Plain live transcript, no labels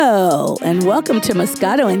Hello, and welcome to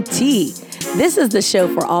Moscato and Tea. This is the show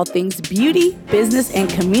for all things beauty, business, and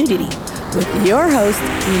community with your hosts,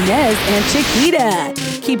 Inez and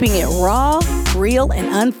Chiquita, keeping it raw, real, and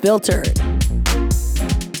unfiltered.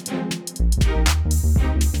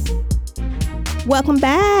 Welcome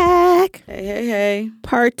back. Hey.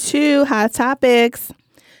 Part 2, hot topics.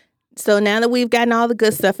 So now that we've gotten all the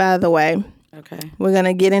good stuff out of the way, we're going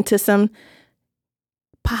to get into some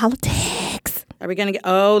politics. Are we going to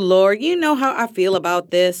oh, Lord, you know how I feel about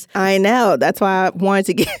this. I know. That's why I wanted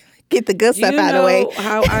to get the good stuff out of the way. You know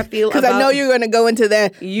how I feel about... Because I know you're going to go into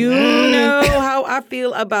that. You know how I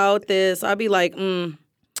feel about this. I'll be like,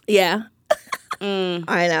 Yeah. I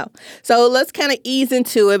know. So let's kind of ease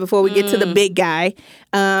into it before we get to the big guy.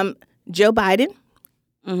 Joe Biden,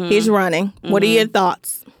 he's running. What are your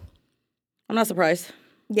thoughts? I'm not surprised.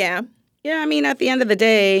 Yeah. Yeah, I mean, at the end of the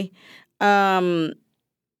day,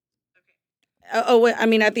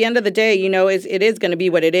 at the end of the day, you know, it is going to be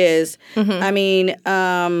what it is. I mean, it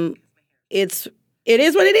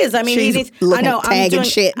is what it is. I mean, I know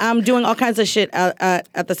I'm doing all kinds of shit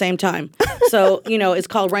at the same time. So, you know, it's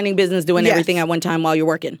called running business, doing everything at one time while you're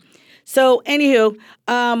working. So, anywho,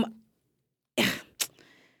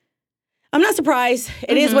 I'm not surprised.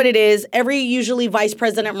 It is what it is. Every usually vice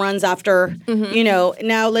president runs after, you know,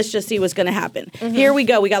 now let's just see what's going to happen. Here we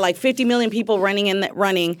go. We got like 50 million people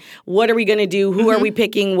running. What are we going to do? Who are we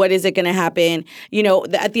picking? What is it going to happen? You know,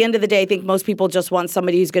 at the end of the day, I think most people just want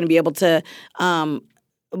somebody who's going to be able to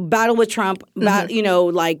battle with Trump, stay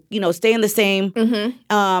in the same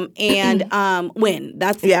and win.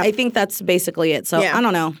 I think that's basically it. So I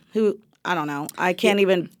don't know. I don't know. I can't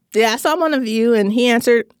even. Yeah, I saw him on The View and he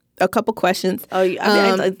answered a couple questions. Oh,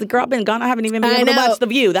 the girl been gone. I haven't even been able to watch The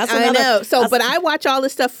View. That's another. I know. So, but I watch all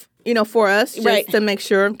this stuff, you know, for us, just to make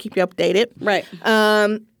sure, keep you updated. Right.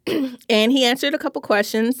 And he answered a couple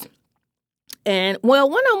questions, and one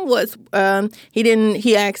of them was he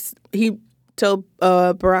told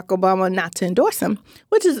Barack Obama not to endorse him,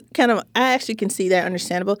 which is kind of, I actually can see that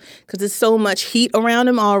understandable because there's so much heat around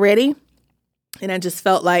him already. And I just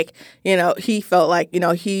felt like, you know, he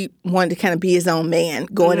wanted to kind of be his own man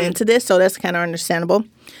going into this. So that's kind of understandable.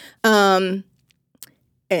 And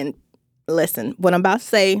listen, what I'm about to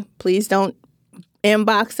say, please don't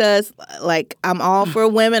inbox us. Like, I'm all for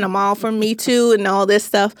women. I'm all for Me Too and all this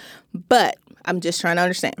stuff. But I'm just trying to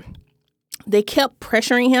understand. They kept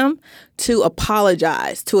pressuring him to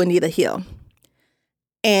apologize to Anita Hill.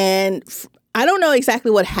 And I don't know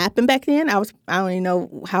exactly what happened back then. I don't even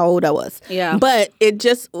know how old I was. Yeah. But it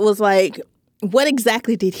just was like, what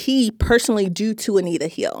exactly did he personally do to Anita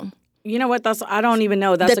Hill? You know what? I don't even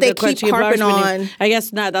know. That's a good question. Keep harping on. I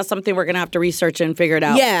guess not. That's something we're going to have to research and figure it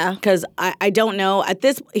out. Yeah. Because I don't know.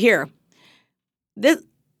 This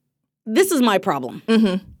is my problem.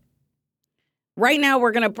 Right now,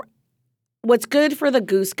 we're going to... What's good for the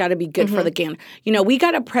goose got to be good for the gander. You know, we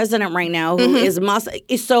got a president right now who is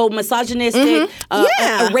so misogynistic, a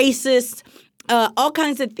racist, all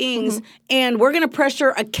kinds of things. And we're going to pressure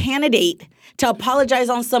a candidate to apologize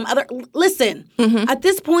on some other... Listen, at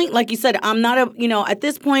this point, like you said, at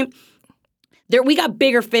this point... we got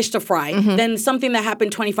bigger fish to fry than something that happened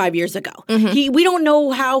 25 years ago. We don't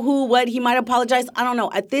know how, who, what. He might apologize. I don't know.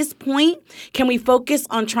 At this point, can we focus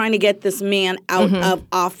on trying to get this man out of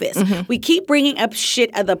office? We keep bringing up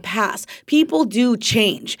shit of the past. People do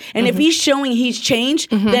change. And if he's showing he's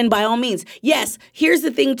changed, then by all means. Yes, here's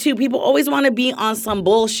the thing, too. People always want to be on some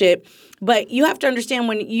bullshit. But you have to understand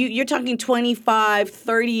when you're talking 25,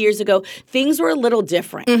 30 years ago, things were a little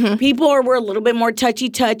different. People were a little bit more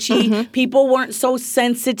touchy-touchy. People weren't so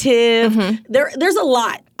sensitive. There's a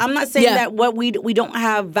lot. I'm not saying that we don't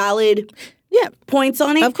have valid points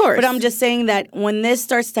on it. Of course. But I'm just saying that when this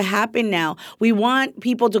starts to happen now, we want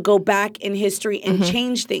people to go back in history and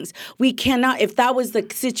change things. We cannot, if that was the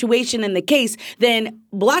situation and the case, then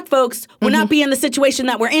Black folks would not be in the situation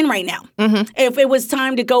that we're in right now. If it was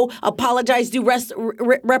time to go apologize, do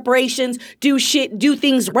reparations, do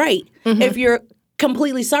things right. If you're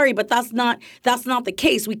completely sorry, but that's not the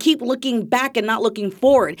case. We keep looking back and not looking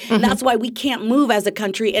forward. And that's why we can't move as a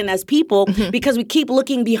country and as people because we keep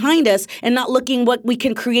looking behind us and not looking what we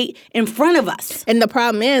can create in front of us. And the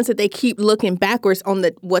problem is that they keep looking backwards on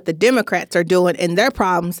what the Democrats are doing and their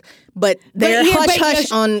problems, but they're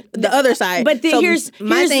hush-hush on the other side. But here's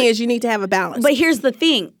my thing is you need to have a balance. But here's the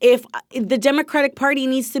thing. If the Democratic Party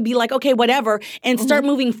needs to be like, okay, whatever, and start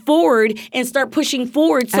moving forward and start pushing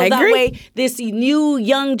forward so that way this new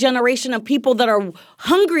young generation of people that are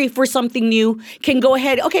hungry for something new can go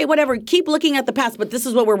ahead, okay, whatever, keep looking at the past, but this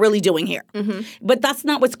is what we're really doing here. But that's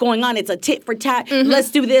not what's going on. It's a tit for tat.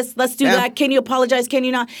 Let's do this. Let's do that. Can you apologize? Can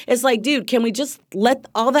you not? It's like, dude, can we just let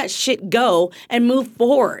all that shit go and move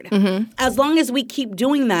forward? As long as we keep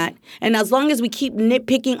doing that, and as long as we keep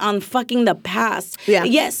nitpicking on fucking the past,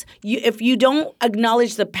 yes, if you don't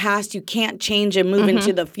acknowledge the past, you can't change and move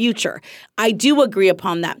into the future. I do agree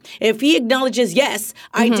upon that. If he acknowledges, yes,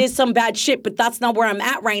 I did some bad shit, but that's not where I'm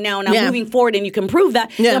at right now, and I'm moving forward, and you can prove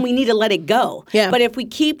that, then we need to let it go. But if we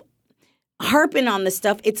keep harping on this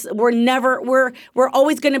stuff, we're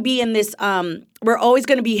always going to be in this we're always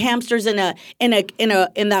going to be hamsters in that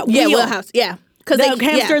wheel. Wheelhouse. Because the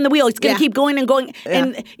hamster in the wheel, it's going to keep going and going,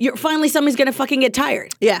 and finally somebody's going to fucking get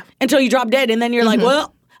tired. Until you drop dead, and then you're like,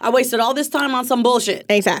 well, I wasted all this time on some bullshit.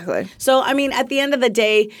 Exactly. So, I mean, at the end of the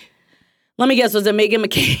day, let me guess, was it Meghan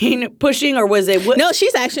McCain pushing, or was it... No,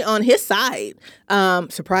 she's actually on his side,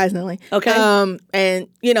 surprisingly. Okay. And,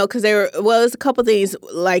 because there was a couple things,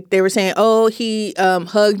 like they were saying, oh, he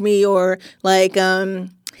hugged me, or like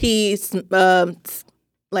he's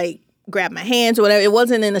like grabbed my hands or whatever. It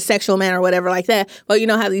wasn't in a sexual manner or whatever like that. But you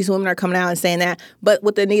know how these women are coming out and saying that. But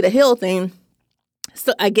with the Anita Hill thing,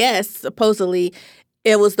 so I guess, supposedly,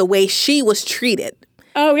 it was the way she was treated.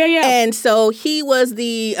 Oh, yeah. And so he was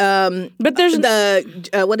the but there's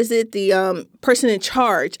the person in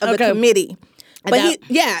charge of the committee. But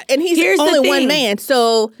and he's only one man.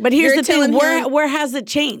 So, but here's the thing: where has it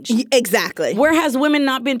changed? Exactly. Where has women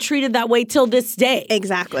not been treated that way till this day?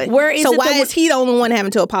 Exactly. Where is why is he the only one having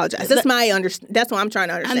to apologize? That's that's what I'm trying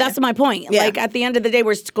to understand. And that's my point. Yeah. Like at the end of the day,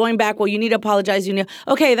 we're going back. Well, you need to apologize.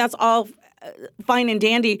 Okay, that's all fine and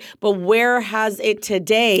dandy. But where has it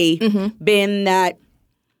today been that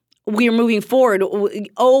we're moving forward?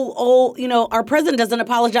 Our president doesn't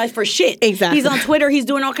apologize for shit. Exactly. He's on Twitter. He's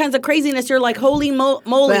doing all kinds of craziness. You're like, holy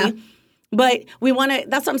moly. Yeah. But we want to.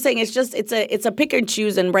 That's what I'm saying. It's just it's a pick and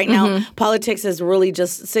choose. And right now, politics is really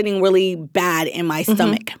just sitting really bad in my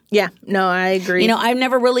stomach. Yeah. No, I agree. I've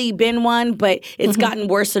never really been one, but it's gotten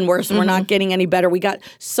worse and worse. We're not getting any better. We got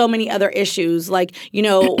so many other issues. Like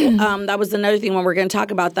that was another thing when we're going to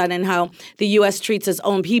talk about that and how the U.S. treats its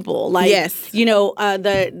own people. Like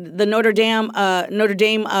the Notre Dame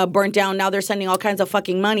burnt down. Now they're sending all kinds of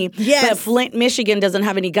fucking money. Yes. But Flint, Michigan doesn't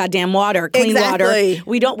have any goddamn water, clean water.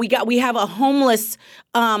 We have a homeless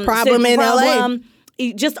problem in LA.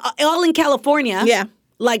 Just all in California. Yeah.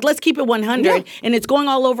 Like, let's keep it 100. And it's going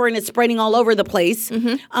all over and it's spreading all over the place.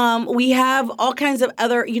 We have all kinds of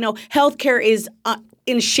other, healthcare is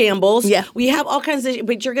in shambles. Yeah. We have all kinds of,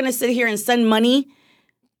 but you're going to sit here and send money.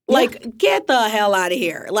 Like, get the hell out of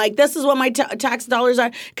here. Like, this is what my tax dollars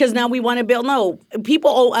are, because now we want to build. No,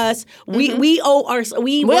 people owe us. We owe our,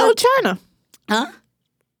 we owe China. Huh?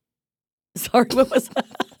 Sorry, what was that?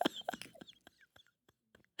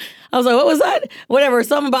 I was like, what was that? Whatever,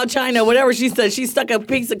 something about China, whatever she said. She stuck a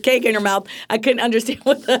piece of cake in her mouth. I couldn't understand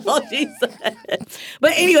what the hell she said.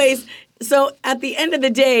 But anyways, so at the end of the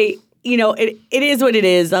day, it is what it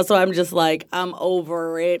is. That's why I'm just like, I'm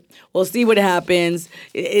over it. We'll see what happens.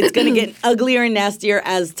 It's going to get uglier and nastier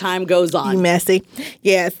as time goes on. Messy.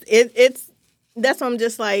 Yes, that's why I'm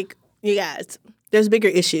just like, you guys, there's bigger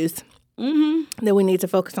issues that we need to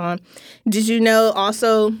focus on. Did you know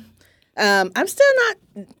also, I'm still not,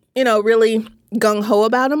 really gung-ho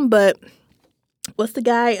about him, but what's the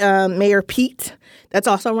guy, Mayor Pete, that's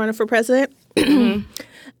also running for president?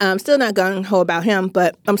 I'm still not gung-ho about him,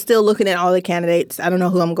 but I'm still looking at all the candidates. I don't know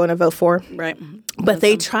who I'm going to vote for. Right. But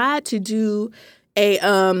they tried to do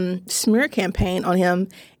a smear campaign on him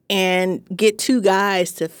and get two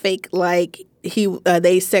guys to fake like he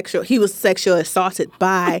was sexually assaulted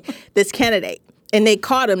by this candidate. And they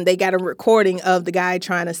caught him. They got a recording of the guy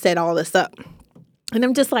trying to set all this up. And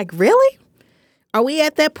I'm just like, really? Are we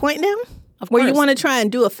at that point now? Where you want to try and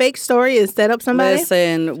do a fake story and set up somebody?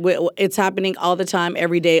 Listen, it's happening all the time,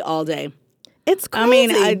 every day, all day. It's crazy. I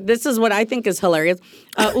mean, this is what I think is hilarious.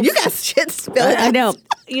 You got shit spilled. I know.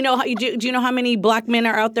 Do you know how many black men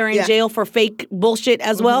are out there in jail for fake bullshit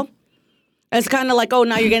as well? It's kind of like, oh,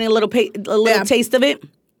 now you're getting a little taste of it.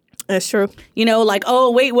 That's true. Like,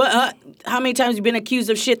 oh, wait, what? How many times have you been accused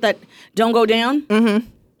of shit that don't go down? Mm-hmm.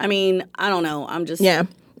 I mean, I don't know. I'm just... Yeah.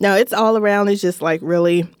 No, it's all around. It's just like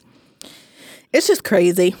really... It's just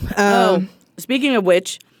crazy. Speaking of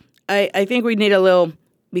which, I think we need a little...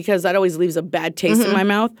 Because that always leaves a bad taste in my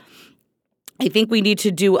mouth. I think we need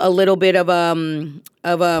to do a little bit of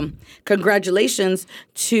congratulations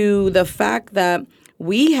to the fact that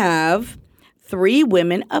we have 3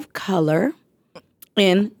 women of color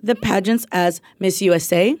in the pageants as Miss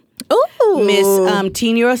USA, Ooh. Miss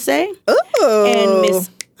Teen USA, Ooh. and Miss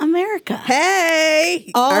America. Hey.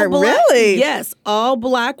 All black, really? Yes, all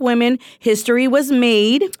black women. History was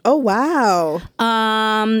made. Oh, wow.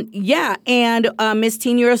 Yeah, and Miss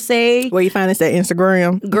Teen USA. Where you find us at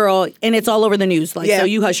Instagram? Girl, and it's all over the news. Like, so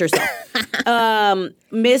you hush yourself.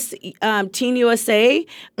 Miss Teen USA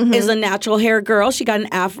is a natural hair girl. She got an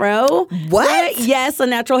afro. What? Yes, a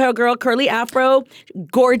natural hair girl, curly afro,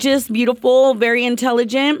 gorgeous, beautiful, very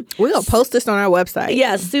intelligent. We're going to post this on our website.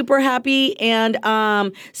 Yeah, super happy. And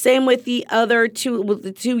same with the other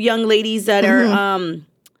two young ladies that are,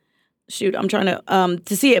 shoot, I'm trying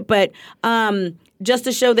to see it, but just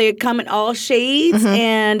to show they come in all shades,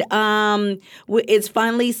 and it's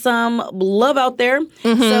finally some love out there.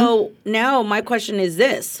 So now my question is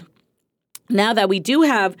this: now that we do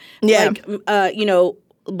have, like,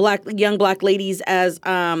 young black ladies as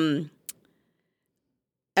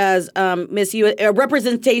Miss U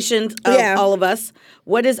representation of all of us,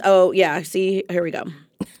 what is? Oh yeah, see, here we go.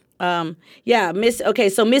 So Miss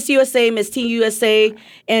USA, Miss Teen USA,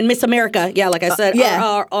 and Miss America, like I said,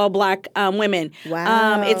 are all black women.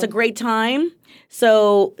 Wow. It's a great time.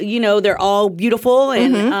 So, they're all beautiful.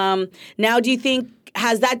 And now do you think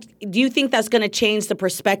that's going to change the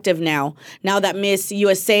perspective now that Miss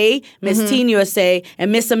USA, Miss Teen USA,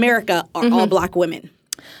 and Miss America are all black women?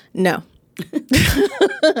 No. I'm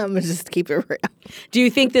going to just keep it real. Do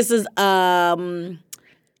you think this is a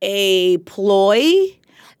ploy?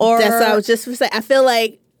 Or that's what I was just going to say. I feel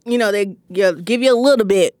like, they give you a little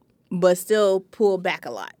bit, but still pull back a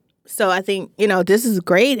lot. So I think, this is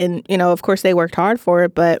great. And, of course, they worked hard for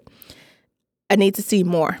it, but I need to see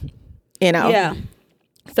more, Yeah.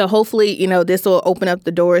 So hopefully, this will open up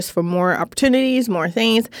the doors for more opportunities, more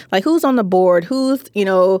things. Like who's on the board, who's,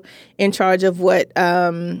 in charge of what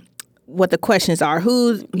the questions are,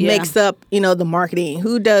 who makes up, the marketing,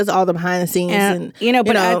 who does all the behind the scenes. And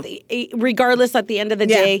regardless, at the end of the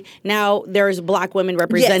day, now there's black women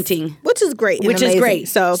representing. Yes, which is great. Which is great.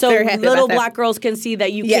 So little black girls can see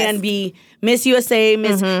that you can be Miss USA,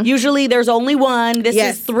 Miss. Usually there's only one. This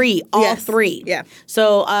is 3, all 3. Yeah.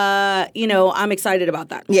 So, I'm excited about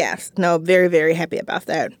that. Yes. No, very, very happy about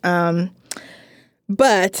that.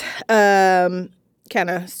 But kind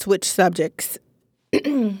of switch subjects.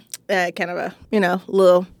 Kind of a,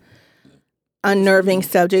 little unnerving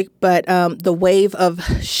subject, but the wave of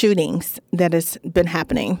shootings that has been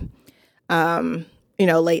happening,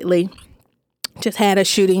 lately. Just had a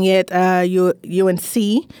shooting at UNC,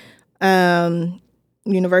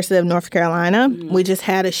 University of North Carolina. We just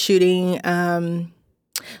had a shooting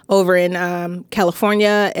over in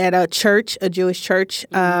California at a church, a Jewish church.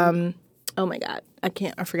 Oh my God. I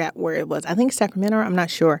forgot where it was. I think Sacramento. I'm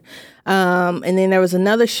not sure. And then there was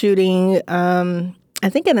another shooting, I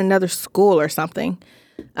think in another school or something.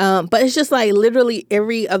 But it's just like literally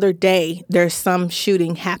every other day there's some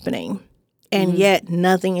shooting happening, and yet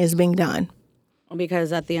nothing is being done.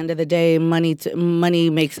 Because at the end of the day, money is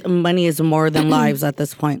more than lives at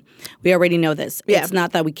this point. We already know this. Yeah. It's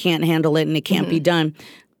not that we can't handle it and it can't be done.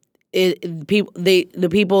 People that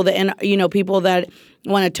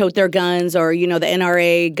want to tote their guns, or the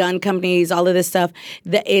NRA, gun companies, all of this stuff,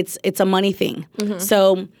 it's a money thing.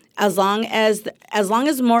 So as long as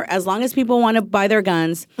people want to buy their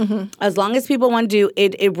guns, as long as people want to do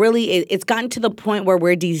it, it's gotten to the point where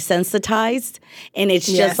we're desensitized, and it's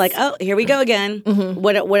just like, oh, here we go again.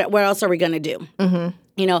 What else are we going to do?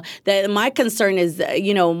 My concern is,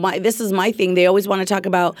 this is my thing. They always want to talk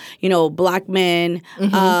about, black men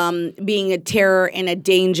being a terror and a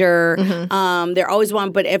danger. They're always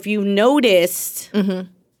but if you've noticed,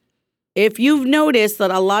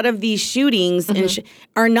 that a lot of these shootings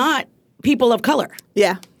are not people of color.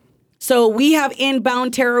 Yeah. So we have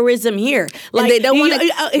inbound terrorism here. Like, and they don't want to.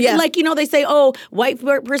 They say, "Oh, white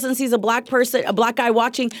person sees a black guy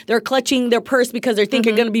watching. They're clutching their purse because they think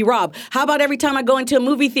you're going to be robbed." How about every time I go into a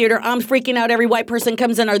movie theater, I'm freaking out. Every white person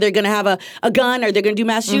comes in. Are they going to have a gun? Are they going to do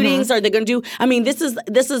mass shootings? Are they going to do? I mean, this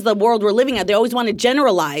is the world we're living at. They always want to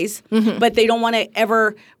generalize, but they don't want to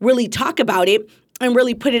ever really talk about it and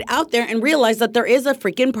really put it out there and realize that there is a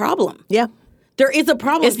freaking problem. Yeah. There is a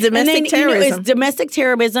problem. It's domestic terrorism. It's domestic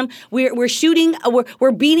terrorism. We're shooting.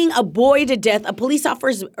 We're beating a boy to death. A police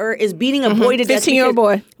officer is beating a boy to death. 15-year-old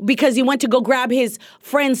boy, because he went to go grab his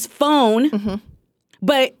friend's phone.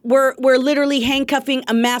 But we're literally handcuffing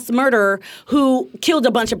a mass murderer who killed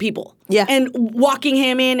a bunch of people. Yeah, and walking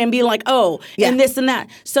him in and being like, oh, and this and that.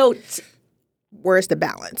 So where's the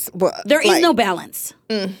balance? Well, there is no balance.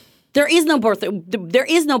 There is no birth. There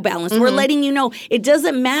is no balance. We're letting you know it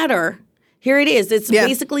doesn't matter. Here it is. It's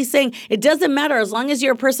basically saying it doesn't matter as long as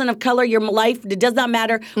you're a person of color, your life, it does not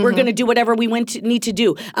matter. We're going to do whatever we need to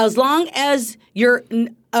do. As long as you're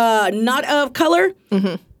not of color,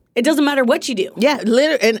 it doesn't matter what you do. Yeah,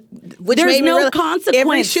 literally. And there's no consequence.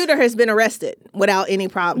 Every shooter has been arrested without any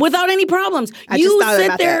problems. Without any problems. You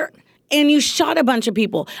sit there and you shot a bunch of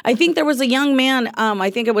people. I think there was a young man, I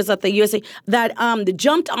think it was at the USA, that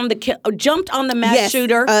jumped on the mass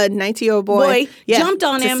shooter. A 19-year-old boy jumped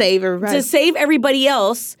on him to save everybody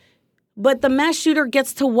else. But the mass shooter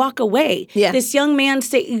gets to walk away. Yeah. This young man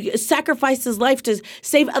sacrificed his life to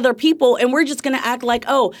save other people, and we're just going to act like,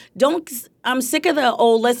 I'm sick of the,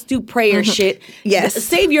 let's do prayer shit. Yes.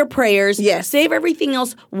 Save your prayers. Yes. Save everything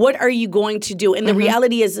else. What are you going to do? And the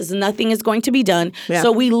reality is nothing is going to be done. Yeah.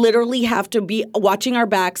 So we literally have to be watching our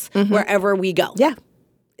backs wherever we go. Yeah.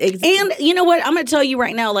 And you know what? I'm going to tell you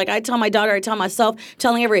right now, like I tell my daughter, I tell myself,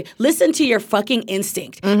 telling everybody, listen to your fucking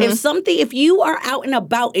instinct. If you are out and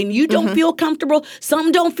about and you don't feel comfortable,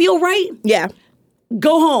 something don't feel right. Yeah.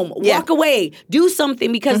 Go home, walk away, do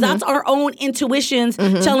something, because that's our own intuitions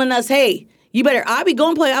telling us, hey, you better, I be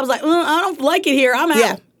going play. I was like, I don't like it here. I'm out.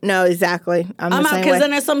 Yeah. No, exactly. I'm out because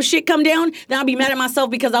then if some shit come down, then I'll be mad at myself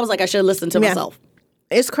because I was like, I should have listened to myself.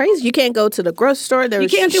 It's crazy. You can't go to the grocery store. There's you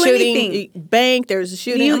can't do shooting. anything. Bank. There's a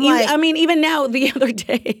shooting. Even now, the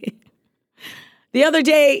other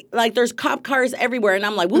day, like there's cop cars everywhere, and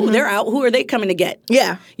I'm like, "Ooh, they're out. Who are they coming to get?"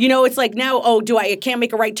 Yeah. It's like now. Oh, I can't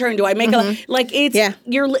make a right turn? Do I make a like? It's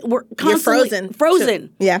we're constantly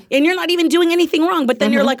frozen. Yeah. And you're not even doing anything wrong, but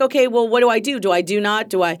then you're like, okay, well, what do I do? Do I do not?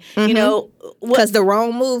 Do I? Because the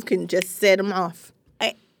wrong move can just set them off.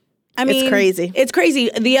 I mean, it's crazy. It's crazy.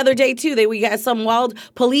 The other day, too, we got some wild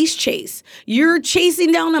police chase. You're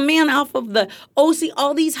chasing down a man off of the OC,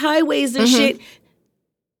 all these highways and shit,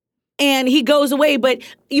 and he goes away, but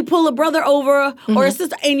you pull a brother over or a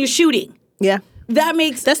sister, and you're shooting. Yeah.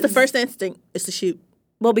 That's the first instinct, is to shoot.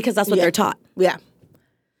 Well, because that's what they're taught. Yeah.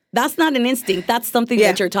 That's not an instinct. That's something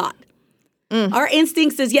that you're taught. Our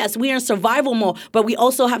instincts is, yes, we are in survival mode, but we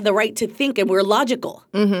also have the right to think, and we're logical.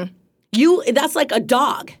 That's like a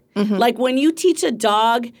dog. Like when you teach a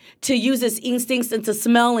dog to use its instincts and to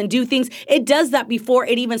smell and do things, it does that before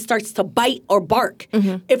it even starts to bite or bark.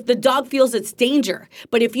 If the dog feels it's danger.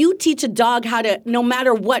 But if you teach a dog how to, no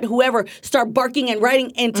matter what, whoever, start barking and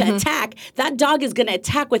riding and to attack, that dog is going to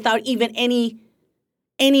attack without even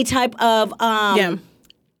any type of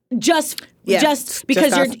just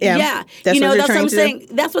because you're that's what I'm saying.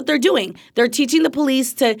 That's what they're doing. They're teaching the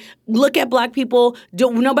police to look at black people,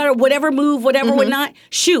 no matter whatever move, whatever would not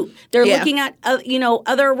shoot. They're looking at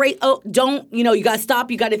other race. Oh, don't you got to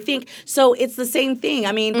stop? You got to think. So it's the same thing.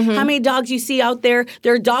 I mean, how many dogs you see out there?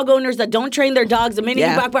 There are dog owners that don't train their dogs. The minute you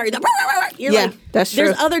back bar, you're like, that's true.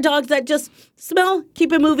 There's other dogs that just smell,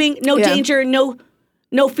 keep it moving, no danger,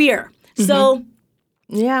 no fear. So.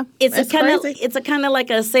 Yeah, it's a kind of like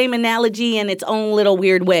a same analogy in its own little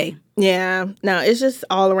weird way. Yeah, no, it's just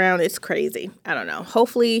all around. It's crazy. I don't know.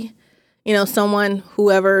 Hopefully,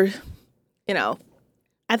 whoever,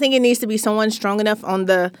 I think it needs to be someone strong enough on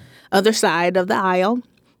the other side of the aisle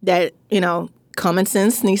that common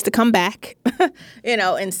sense needs to come back,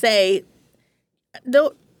 and say,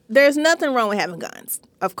 there's nothing wrong with having guns.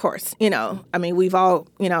 Of course, I mean, we've all,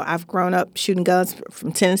 I've grown up shooting guns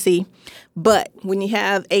from Tennessee, but when you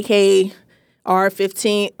have AK,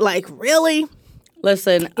 R-15, like, really?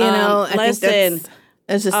 Listen, I think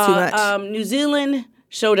that's just too much. New Zealand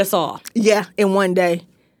showed us all. Yeah, in one day.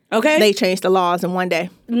 Okay? They changed the laws in one day.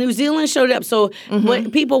 New Zealand showed up. So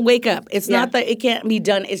when people wake up. It's not that it can't be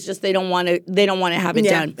done. It's just they don't want to have it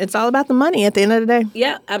done. It's all about the money at the end of the day.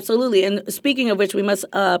 Yeah, absolutely. And speaking of which, we must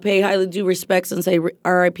pay highly due respects and say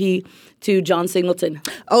R.I.P. to John Singleton.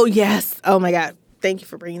 Oh, yes. Oh, my God. Thank you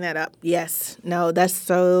for bringing that up. Yes. No, that's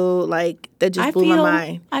so, that just blew my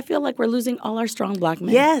mind. I feel like we're losing all our strong black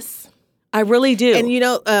men. Yes. I really do. And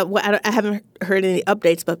I haven't heard any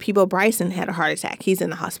updates, but Peebo Bryson had a heart attack. He's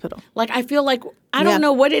in the hospital. I feel like I don't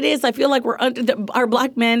know what it is. I feel like our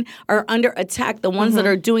black men are under attack. The ones that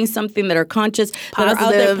are doing something, that are conscious, that are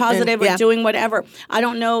out there positive, or doing whatever. I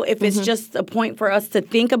don't know if it's just a point for us to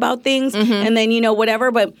think about things and then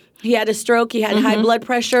whatever. But he had a stroke. He had high blood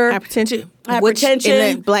pressure, hypertension. Which in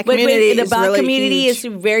the black community the black community is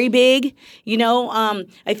very big.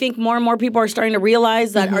 I think more and more people are starting to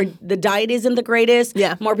realize that the diet isn't the greatest.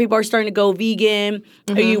 Yeah. More people are starting to go vegan.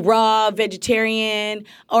 Are you raw, vegetarian,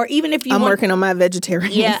 or even if you I'm working on my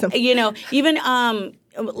vegetarianism. Yeah, even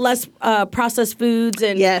less processed foods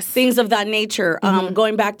and Yes. things of that nature.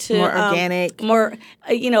 Going back to More organic. more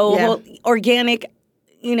organic.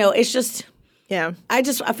 It's just Yeah. I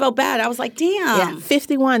felt bad. I was like, damn,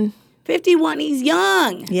 51. 51. He's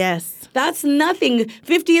young. Yes. That's nothing.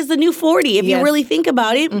 50 is the new 40 if you Yes. really think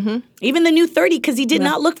about it. Even the new 30 because he did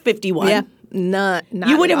not look 51. Yeah. Not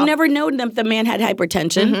You would at have all. never known that the man had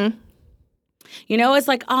hypertension. It's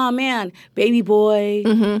like, oh man, baby boy,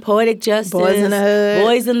 poetic justice, Boys in the Hood.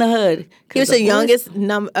 Boys in the Hood. He was the youngest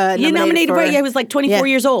nominated for... He was like 24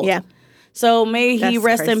 years old. Yeah. So may he That's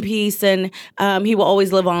rest in crazy. peace, and he will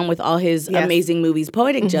always live on with all his Yes. amazing movies.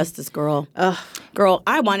 Poetic justice, girl. Girl,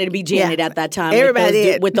 I wanted to be Janet Yeah. at that time. Everybody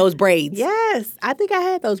did. With those braids. Yes. I think I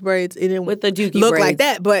had those braids. It didn't With the dookie look braids. like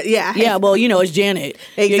that, but yeah. Yeah, well, it's Janet.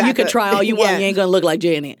 Yeah, you Exactly. could try all you want. Yeah. You ain't going to look like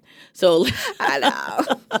Janet. So I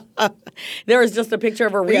know. there was just a picture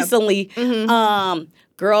of her recently.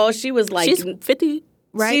 Girl, she was like... She's 50,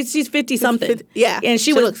 right? She's 50-something. 50, yeah. And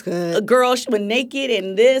she looks good. A girl, she was naked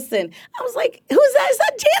and this. And I was like, who's that? Is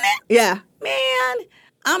that Janet? Yeah. Man,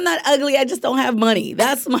 I'm not ugly. I just don't have money.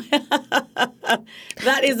 That's my...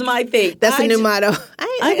 that is my thing. That's a new motto.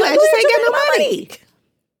 I just ain't got no money.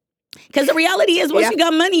 Because the reality is, once you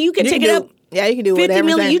got money, you can take it up. Yeah, you can do 50 whatever.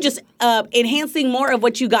 million, you just enhancing more of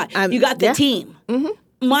what you got. You got the team.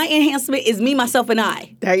 My enhancement is me, myself, and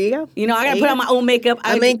I. There you go. I got to put on my own makeup.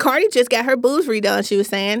 I mean, Cardi just got her boobs redone, she was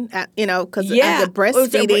saying, because of the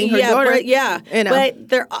breastfeeding her daughter.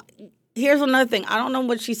 But here's another thing. I don't know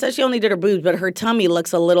what she said. She only did her boobs, but her tummy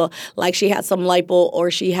looks a little like she had some lipo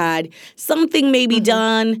or she had something maybe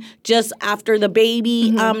done just after the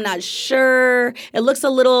baby. I'm not sure. It looks a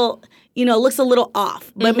little... looks a little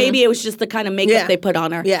off, but maybe it was just the kind of makeup they put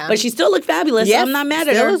on her. Yeah. But she still looked fabulous. Yes, So I'm not mad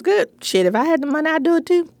at still her. was good. Shit, if I had the money, I'd do it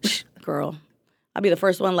too. Girl, I'll be the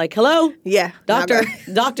first one like, hello? Yeah. Doctor.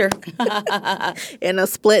 In a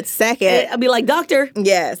split second. I'll be like, doctor.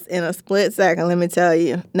 Yes, in a split second, let me tell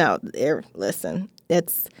you. No, listen,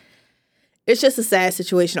 it's just a sad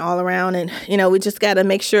situation all around. And, we just got to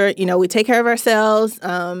make sure, we take care of ourselves.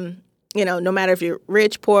 No matter if you're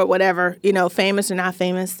rich, poor, whatever, famous or not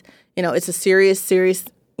famous. It's a serious,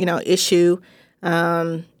 issue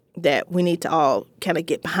that we need to all kind of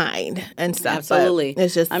get behind and stuff. Absolutely. But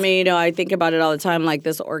it's just... I mean, I think about it all the time, like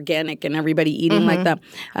this organic and everybody eating like that.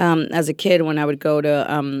 As a kid, when I would go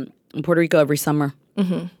to Puerto Rico every summer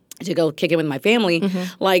to go kick it with my family,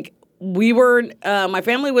 like we were, my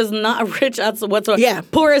family was not rich whatsoever. Yeah.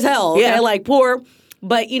 Poor as hell. Okay? Yeah. Like poor,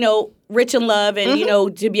 but, rich in love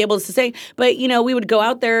and, to be able to sustain. But, we would go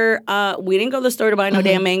out there. We didn't go to the store to buy no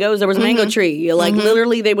damn mangoes. There was a mango tree. Like,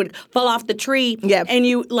 literally, they would fall off the tree. Yep. And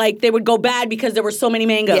they would go bad because there were so many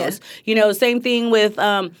mangoes. Yeah. Same thing with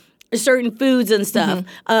certain foods and stuff.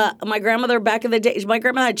 My grandmother back in the day, my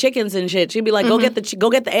grandma had chickens and shit. She'd be like, go get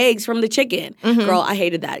the eggs from the chicken. Girl, I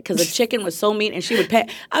hated that because the chicken was so mean and she would pet.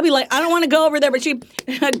 I'd be like, I don't want to go over there, but she'd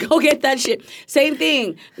go get that shit. Same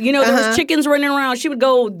thing. There was chickens running around. She would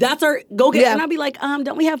go, go get it. And I'd be like,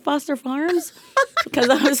 don't we have Foster Farms? Because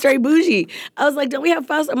I was straight bougie. I was like, don't we have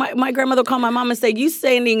Foster? My grandmother would call my mom and say, you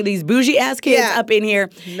sending these bougie ass kids up in here.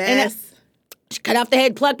 Mess. And she cut off the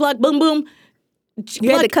head, pluck, boom, boom.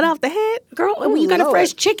 You had to cut off the head? Girl, when you got a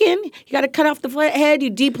fresh chicken, you got to cut off the head,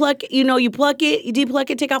 you depuluck, you pluck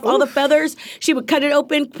it, take off all the feathers. She would cut it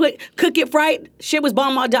open, cook it right. Shit was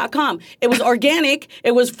bonbon.com. It was organic.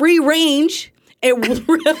 It was free range.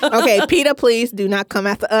 Okay, PETA, please do not come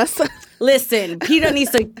after us. Listen, PETA needs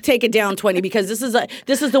to take it down 20 because this is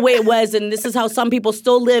the way it was, and this is how some people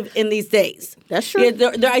still live in these days. That's true.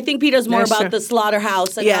 Yeah, I think PETA's more That's about true. the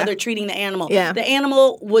slaughterhouse and how they're treating the animal. Yeah. The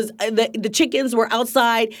animal was the chickens were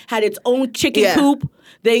outside, had its own chicken coop.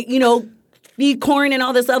 They feed corn and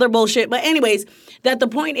all this other bullshit. But anyways, the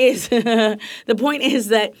point is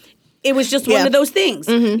that it was just one of those things.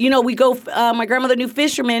 We go. My grandmother knew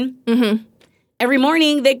fishermen. Every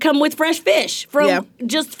morning they come with fresh fish from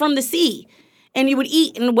the sea. And you would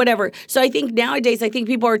eat and whatever. So I think nowadays,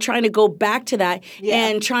 people are trying to go back to that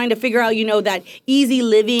and trying to figure out, that easy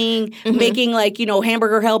living, making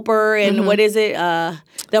Hamburger Helper and what is it?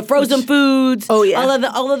 The frozen foods. Oh, yeah.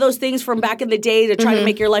 All of those things from back in the day to try to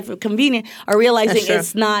make your life convenient are realizing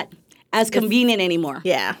it's not as convenient anymore.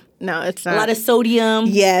 Yeah. No, it's not. A lot of sodium.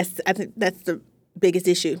 Yes. I think that's the biggest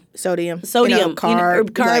issue. Sodium,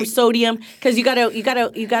 carbs, sodium, because you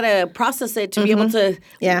gotta process it to be able to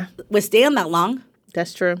withstand that long.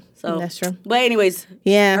 That's true. So that's true. But anyways,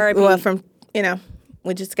 yeah. Well,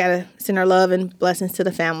 we just gotta send our love and blessings to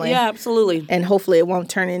the family. Yeah, absolutely. And hopefully it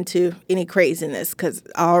won't turn into any craziness because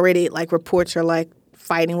already reports are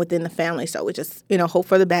fighting within the family. So we just hope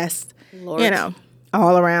for the best. Lord.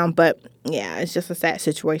 all around. But yeah, it's just a sad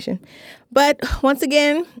situation. But once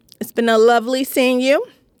again, it's been a lovely seeing you.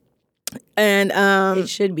 And It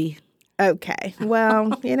should be. okay,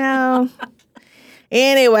 well,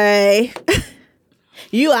 anyway,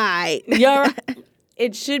 you aight.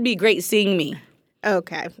 It should be great seeing me.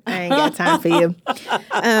 Okay, I ain't got time for you.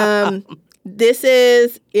 This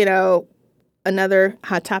is, another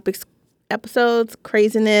Hot Topics episodes,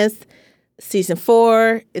 craziness, season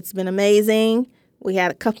 4. It's been amazing. We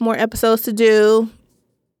had a couple more episodes to do,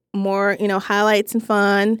 more, highlights and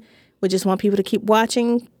fun. We just want people to keep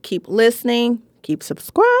watching, keep listening, keep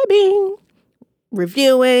subscribing,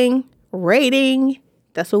 reviewing, rating.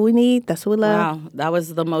 That's what we need. That's what we love. Wow, that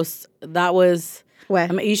was What?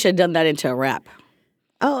 I mean, you should have done that into a rap.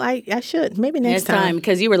 Oh, I should. Maybe next time.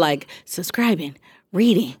 Because you were like, subscribing,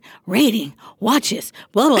 reading, rating, watches,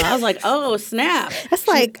 blah, blah. I was like, oh, snap. That's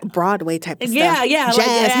like Broadway type of stuff. Yeah. Jazz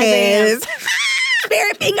like hands.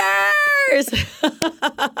 Spirit fingers.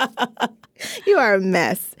 You are a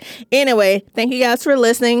mess. Anyway, thank you guys for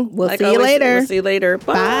listening. We'll see you later. We'll see you later.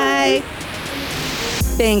 Bye.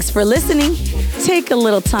 Thanks for listening. Take a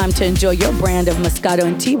little time to enjoy your brand of Moscato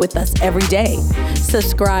and tea with us every day.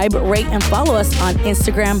 Subscribe, rate, and follow us on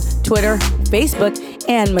Instagram, Twitter, Facebook,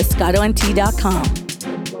 and MoscatoandTea.com.